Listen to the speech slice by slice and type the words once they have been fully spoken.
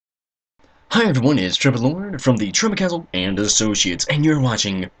Hi everyone, it's Trumpet from the Trumpet and Associates, and you're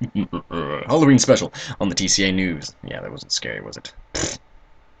watching Halloween special on the TCA News. Yeah, that wasn't scary, was it?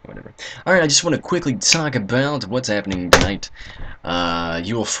 Whatever. Alright, I just want to quickly talk about what's happening tonight.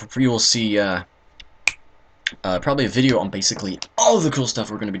 You will see probably a video on basically all of the cool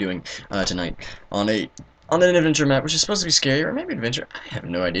stuff we're going to be doing tonight on an adventure map, which is supposed to be scary, or maybe adventure. I have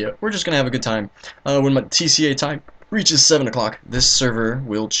no idea. We're just going to have a good time. When my TCA time reaches 7 o'clock, this server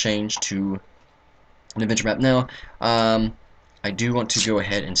will change to an adventure map. Now, I do want to go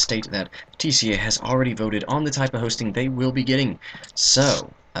ahead and state that TCA has already voted on the type of hosting they will be getting. So,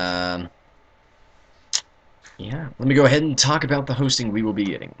 yeah, let me go ahead and talk about the hosting we will be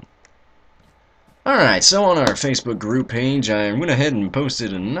getting. Alright, so on our Facebook group page, I went ahead and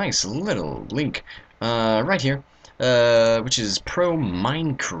posted a nice little link right here, which is Pro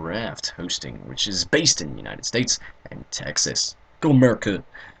Minecraft Hosting, which is based in the United States and Texas. Go America!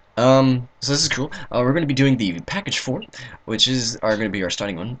 So this is cool. We're going to be doing the package 4, which is going to be our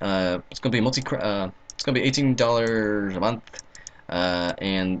starting one. It's going to be it's going to be $18 a month,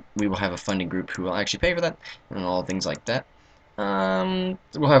 and we will have a funding group who will actually pay for that and all things like that.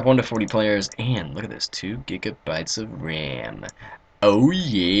 We'll have 1 to 40 players, and look at this, 2 gigabytes of RAM. Oh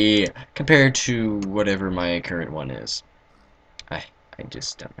yeah, compared to whatever my current one is. I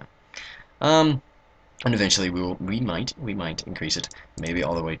just don't know. And eventually we might increase it maybe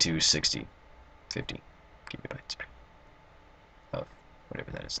all the way to 50 gigabytes of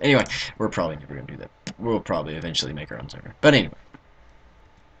whatever that is. Anyway, we're probably never gonna do that. We'll probably eventually make our own server. But anyway.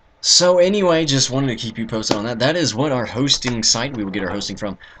 So anyway, just wanted to keep you posted on that. That is what our hosting site we will get our hosting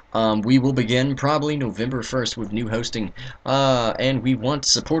from. We will begin probably November 1st with new hosting, and we want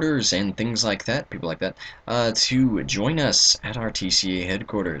supporters and things like that, people like that, to join us at our TCA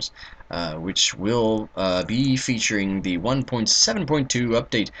headquarters, which will be featuring the 1.7.2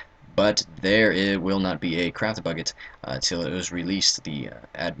 update. But there it will not be a craft bucket till it was released. The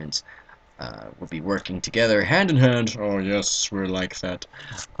admins will be working together hand in hand. Oh yes, we're like that.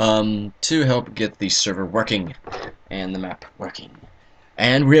 To help get the server working and the map working.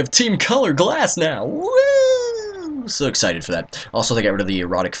 And we have Team Color Glass now. Woo! So excited for that. Also, they got rid of the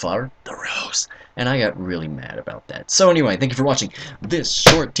erotic flower, the rose, and I got really mad about that. So anyway, thank you for watching this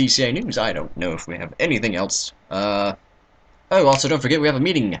short TCA news. I don't know if we have anything else. Oh, also don't forget we have a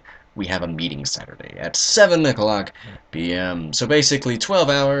meeting. We have a meeting Saturday at 7 o'clock p.m. So basically 12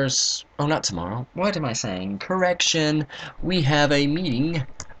 hours. Oh, not tomorrow. What am I saying? Correction. We have a meeting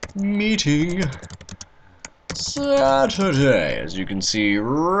Saturday, as you can see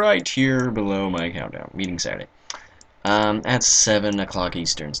right here below my countdown. Meeting Saturday. At 7 o'clock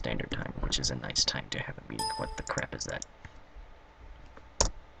Eastern Standard Time, which is a nice time to have a meeting. What the crap is that?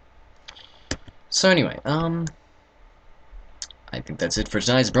 So anyway, I think that's it for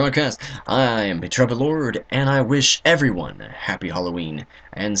tonight's broadcast. I am the Trumpet Lord, and I wish everyone a happy Halloween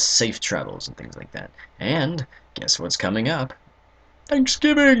and safe travels and things like that. And guess what's coming up?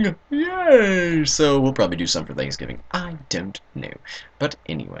 Thanksgiving! Yay! So we'll probably do some for Thanksgiving. I don't know. But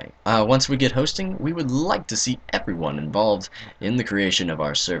anyway, once we get hosting, we would like to see everyone involved in the creation of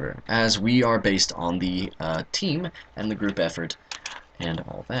our server, as we are based on the team and the group effort and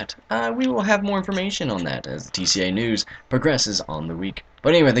all that. We will have more information on that as the TCA News progresses on the week.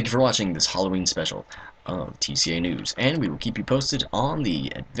 But anyway, thank you for watching this Halloween special of TCA News, and we will keep you posted on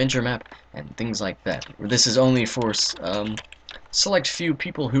the adventure map and things like that. This is only for select few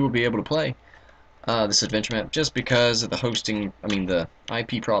people who will be able to play this adventure map, just because of the hosting, the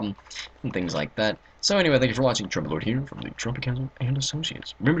IP problem and things like that. So anyway, thank you for watching. Trumpet Lord here from the Trumpet and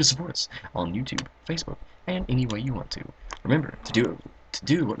Associates. Remember to support us on YouTube, Facebook, and any way you want to. Remember to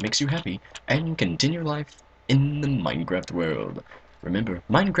do what makes you happy and continue life in the Minecraft world. Remember,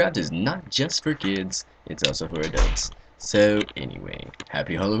 Minecraft is not just for kids, it's also for adults. So anyway,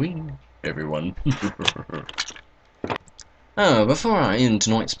 happy Halloween, everyone. Oh, before I end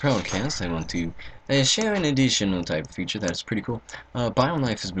tonight's broadcast, I want to share an additional type of feature that's pretty cool.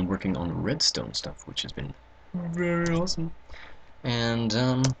 BioKnife has been working on redstone stuff, which has been very awesome. And,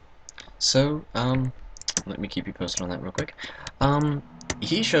 let me keep you posted on that real quick.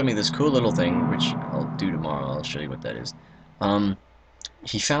 He showed me this cool little thing, which I'll do tomorrow. I'll show you what that is.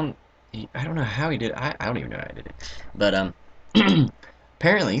 He found, I don't know how he did it. I don't even know how I did it. But,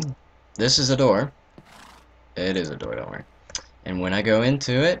 apparently, this is a door. It is a door, don't worry. And when I go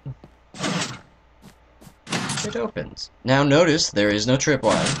into it, it opens. Now notice, there is no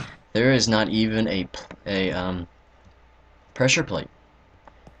tripwire. There is not even a pressure plate.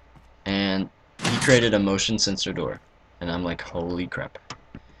 And he created a motion sensor door. And I'm like, holy crap.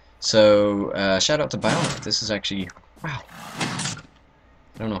 So, shout out to BioKnife. This is actually, wow.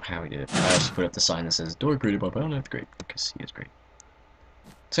 I don't know how he did it. I also put up the sign that says, door created by Found Great, because he is great.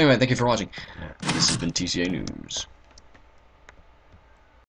 So anyway, thank you for watching. This has been TCA News.